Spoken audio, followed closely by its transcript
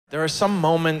There are some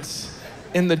moments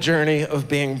in the journey of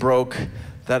being broke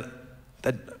that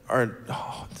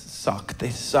suck. They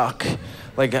suck.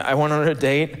 Like, I went on a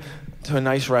date to a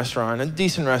nice restaurant, a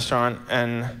decent restaurant,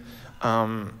 and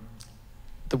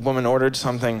the woman ordered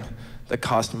something that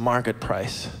cost market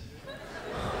price.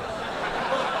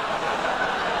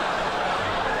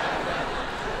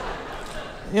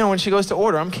 You know, when she goes to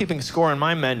order, I'm keeping score on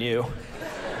my menu.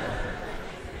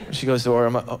 When she goes to order,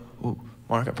 I'm like, oh, ooh,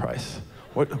 market price.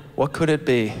 What could it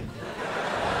be?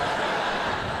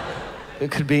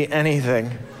 It could be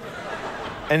anything.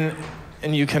 And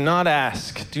you cannot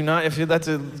ask. Do not, that's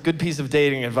a good piece of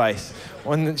dating advice.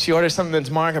 When she orders something that's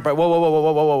market price,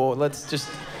 whoa. Let's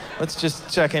just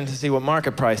check in to see what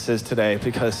market price is today,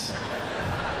 because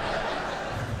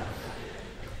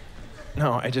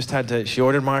no, she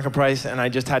ordered market price, and I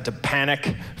just had to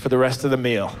panic for the rest of the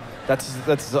meal.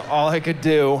 That's all I could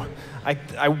do.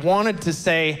 I wanted to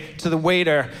say to the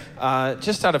waiter,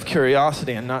 just out of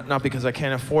curiosity and not because I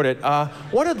can't afford it,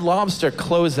 what did lobster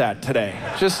close at today?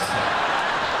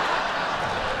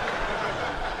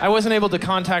 I wasn't able to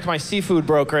contact my seafood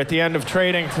broker at the end of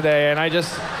trading today, and I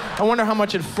wonder how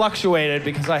much it fluctuated,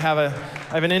 because I have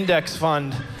an index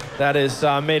fund that is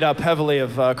made up heavily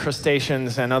of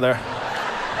crustaceans and other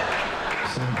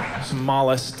some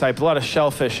mollusk type, a lot of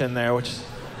shellfish in there, which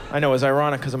I know is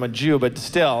ironic because I'm a Jew, but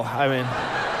still, I mean.